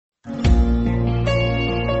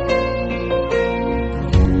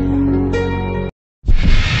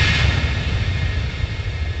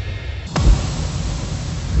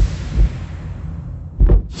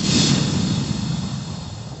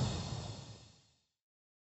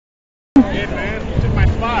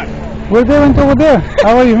Where they went over there?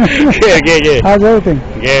 How are you, man? Good. How's everything?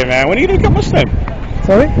 Yeah, man. When are you gonna become Muslim?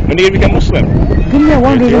 Sorry? When are you gonna become Muslim? Give me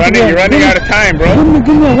one reason You're running out of time, bro.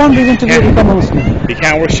 Give me one reason to become a Muslim. You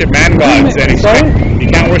can't worship man gods and expect. You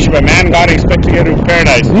can't worship a man god and expect to get to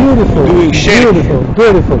paradise. Beautiful. Doing shit.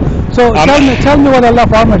 Beautiful. So tell me what Allah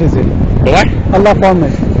format is in. What? Allah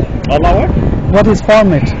format. Allah what? What is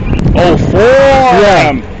format? Oh, form.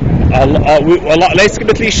 Yeah. Allah ليس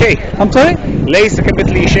كمثله شيء. I'm sorry? ليس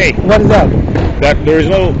كمثله شيء. What is that? That there is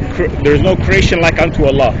no creation like unto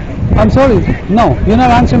Allah. I'm sorry. No, you're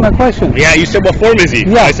not answering my question. Yeah, you said what form is he?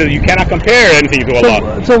 Yeah. I said you cannot compare anything to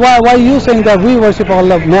Allah. So why are you saying that we worship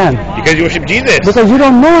Allah man? Because you worship Jesus. Because you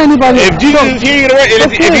don't know anybody. If Jesus is here, you're gonna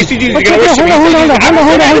worship. If you see Jesus, you're gonna worship.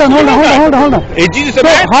 Hold on. Is Jesus a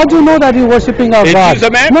man? How do you know that you're worshiping our God? Is Jesus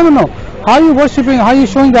a man? No. How are you worshiping? How are you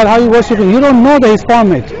showing that? How are you worshiping? You don't know his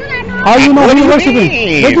format. How do you know who you're worshiping?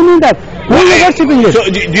 What do you mean that? Who are you worshiping this? So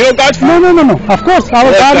do you know God's form? No. Of course,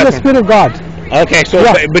 our God is the Spirit of God. Okay, so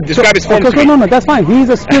but describe his form. Okay, no, that's fine. He is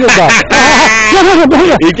a Spirit of God.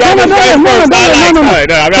 No. You can't describe No.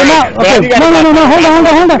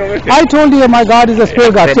 Hold on. I told you my God is a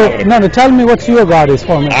Spirit God. So no, tell me what your God is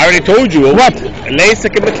for me. I already told you. What? ليس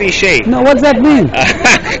كمثله شيء. No, what does that mean?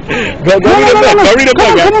 Go read the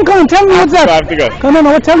book. Come on. Tell me what's that. I have to go.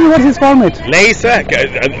 Tell me what's his format. ليس.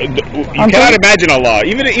 You cannot imagine Allah.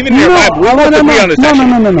 Even in your Bible. We both agree on this section.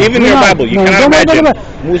 No. Even in your Bible, you cannot imagine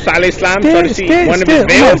Musa alayhi salam started to see one of his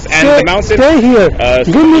veils and the mountain. Stay here.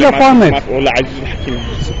 Give me the format.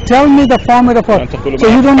 Tell me the format of it. So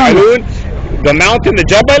you don't know. The mountain, the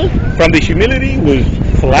Jabal, from the humility was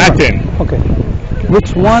flattened. Okay.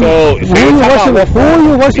 Which one? So who are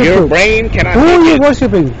you worshiping? Your brain cannot. Who are you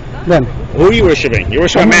worshiping then? Who are you worshiping? You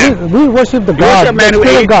worship a man. We worship the God. You worship a man who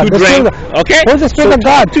ate, who drank. Okay. Who's the Spirit of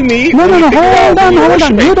God? To me. No. Hold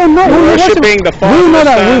on. You don't know who you're worshiping. We know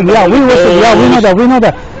that. We know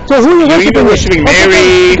that. So who are you worshiping? You're worshiping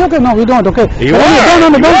Mary. Okay, no, we don't. Okay. You are.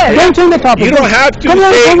 Don't change the topic. You don't have to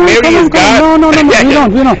say Mary is God. No. We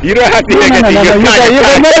don't. You don't have to say that.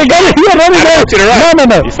 You're running.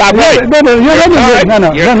 No. Stop running.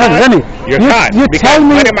 You're running. You're caught. You tell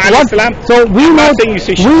me what. So we know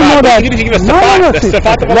that. Even if you give a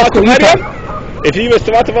sifat of Allah to Maryam, if you give a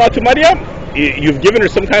sifat of Allah to Maryam, you've given her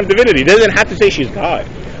some kind of divinity. It doesn't have to say she's God.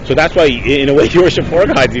 So that's why, in a way, you worship four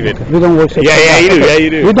gods even. We don't worship. Yeah, you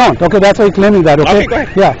do. We don't. Okay, that's why you're claiming that. Okay, go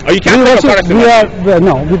ahead. Yeah. Are you Catholic or Protestant?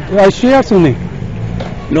 I Shia Sunni.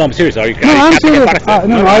 No, I'm serious. Are you I'm Catholic or serious. Protestant?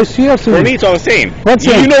 No, I Shia Sunni. For me, it's all the same. What's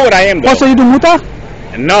you know what I am, though. Oh, so you do muta?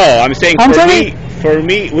 No, I'm saying For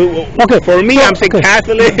me, I'm saying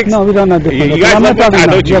Catholics. No, we don't have different. You guys love that,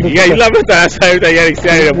 don't you? Yeah, you love it. That's why you're getting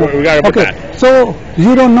excited. We got to put that. So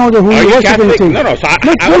you don't know who you're worshiping. No. So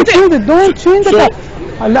don't change the topic.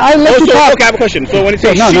 I let you talk. Okay, I have a question. So when you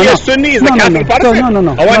say Shia Sunni is the Catholic Protestant?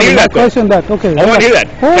 No. I want to hear that. Okay. I want to hear that.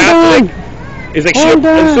 Catholic is like Shia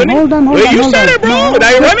Sunni? Hold on. You said it, bro. Now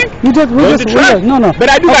you're running? No. But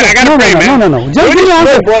I do that. I got to pray, man. No. Just give me an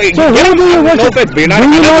answer. So who do you worship? Do you know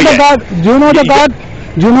the God? Do you know the God?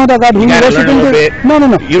 Do you know the God who you worshiping?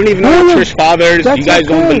 No. You don't even know the church fathers. You guys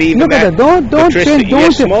don't believe in that. Don't change.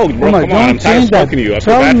 You're smoked, bro. Come on, I'm tired of smoking to you. I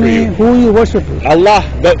feel bad for you. Tell me who you worship. Allah,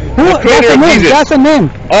 the creator of Jesus. That's a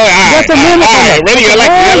name. Oh, that's a name. Alright, ready? You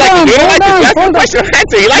like this? That's the question.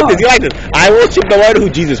 Answer. You like this? I worship the one who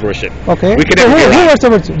Jesus worshipped. Okay. We can never be wrong.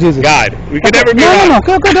 Who worships Jesus? God. We can never be wrong. No.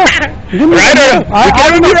 Okay. Right or wrong? We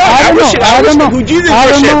can never be wrong. I worship who Jesus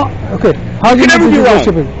worshipped. Okay. How do you know Jesus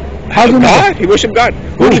worshiping? How do you know God? He worshipped God.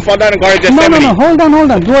 Who did he fall down in Garden of Gethsemane? No. Hold on.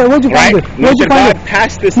 Where'd you find it? Where'd you find it?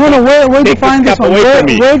 Pass this. No. Where'd you find this one?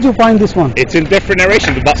 Where'd you find this one? It's in different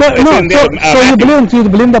narrations. So you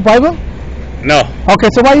believe the Bible? No. Okay.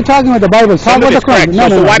 So why are you talking about the Bible? Talk about the Quran. No.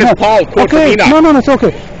 So why did Paul quote from Enoch? No. It's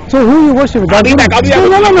okay. So who you worship? I'll be back. No.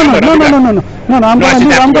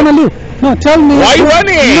 I'm gonna leave. No, tell me. Why are you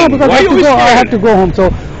running? No, because I have to go home.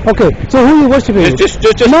 So, okay. So who are you worshiping? Just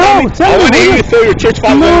no, I want to hear you throw your church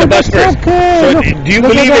followers under the bus first. Okay. So, do you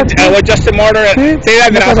believe it? What Justin Martyr say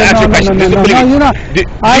that? Then I'll answer your question. No, you're not. Do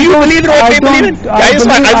you believe it or what they believe it? I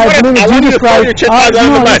want you to throw your church followers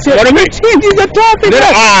under the bus. What are you changing the topic?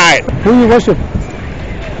 Alright. Who you worship?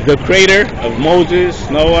 The creator of Moses,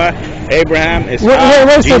 Noah, Abraham,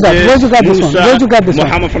 Ishaq, Jesus, Where you got this one?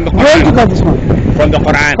 Muhammad from the Quran. Where you got this one? From the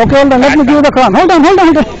Quran. Okay, hold on. Let me give you the Quran. Hold on. No,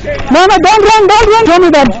 don't run. Show me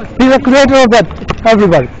that he's the creator of that.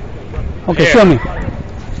 Everybody. Okay, show me.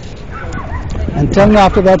 And tell me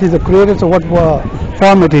after that he's the creator. So what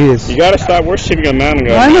format he is? You gotta start worshiping a man.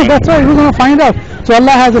 I know. That's right. We're gonna find out. So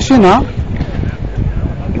Allah has a shin, huh?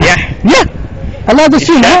 Yeah. Allah has a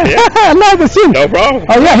shin. Yeah. Allah has a shin. No problem.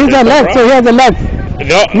 Oh yeah, he's a leg. So he has a leg.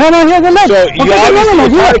 No, he has a leg. So you obviously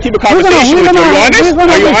try to keep a conversation with you. Are you honest?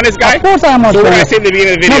 Are you honest, guy? Of course I am honest. So what did I say in the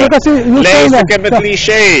beginning of the video? No, because you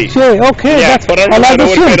say that. Okay, that's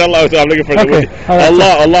Allah so I'm looking for the word. Right,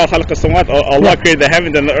 Allah خلق السماوات. Allah created the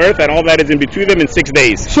heavens and the earth and all that is in between them in 6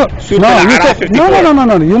 days. Sure. No.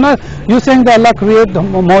 You're saying that Allah created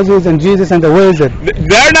Moses and Jesus and where is it?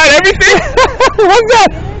 They're not everything. What's that?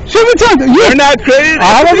 Should we tell you? They're not created. I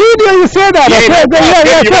have a video. You say that.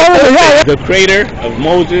 Yeah. The creator of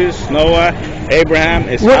Moses, Noah, Abraham,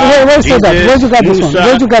 Ishaq, where's Jesus, that? Where'd you got this one?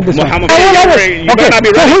 Where'd you got this Muhammad. one? You better not be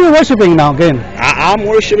so right. who are you worshiping now again? I'm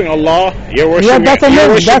worshiping Allah. You're worshiping. Yeah,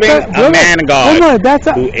 you're worshiping a man God. No,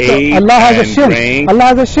 Allah has a shin.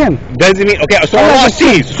 Allah has a shin. Doesn't mean okay? So Allah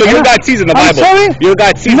sees. So your God sees in the Bible. Sorry? Your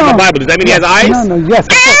God sees in the Bible. Does that mean He has eyes? No. Yes.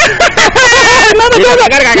 No.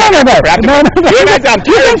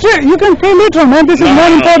 You can pray later, man. This is more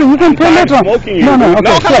important. You can pray later. No. Okay.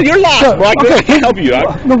 You're lost, bro. I can't help you.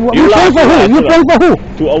 You pray for who? You pray for who?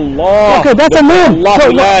 To Allah. Okay, that's a name. What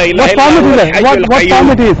format is it? What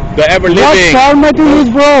format is? The ever living. What format is,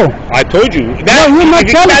 bro? I told you. No, you're not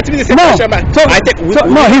telling.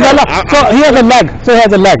 No, he's Allah. So he has a leg. So he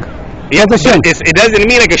has a leg. Yeah, it doesn't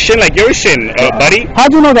mean like a shin like your shin, buddy. How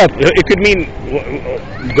do you know that? It could mean.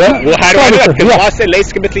 Well, how do I know that? Because Allah said,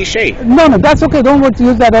 "Laysa kamithlihi shay." No, that's okay. Don't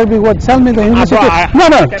use that Arabic word. Tell me the English. No.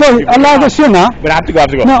 So Allah has a shin, huh? But I have to go.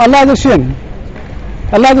 No, Allah has a shin.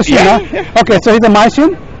 Allah has a shin, huh? Yeah. Okay, so he's a my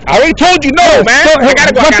shin. I already told you, no, man. So, I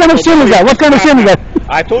gotta go. What kind of shin is that? What kind of shin is that?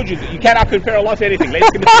 I told you, you cannot compare Allah to anything.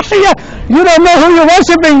 Laysa kamithlihi shay. You don't know who you're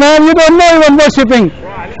worshiping, man. You don't know even worshiping.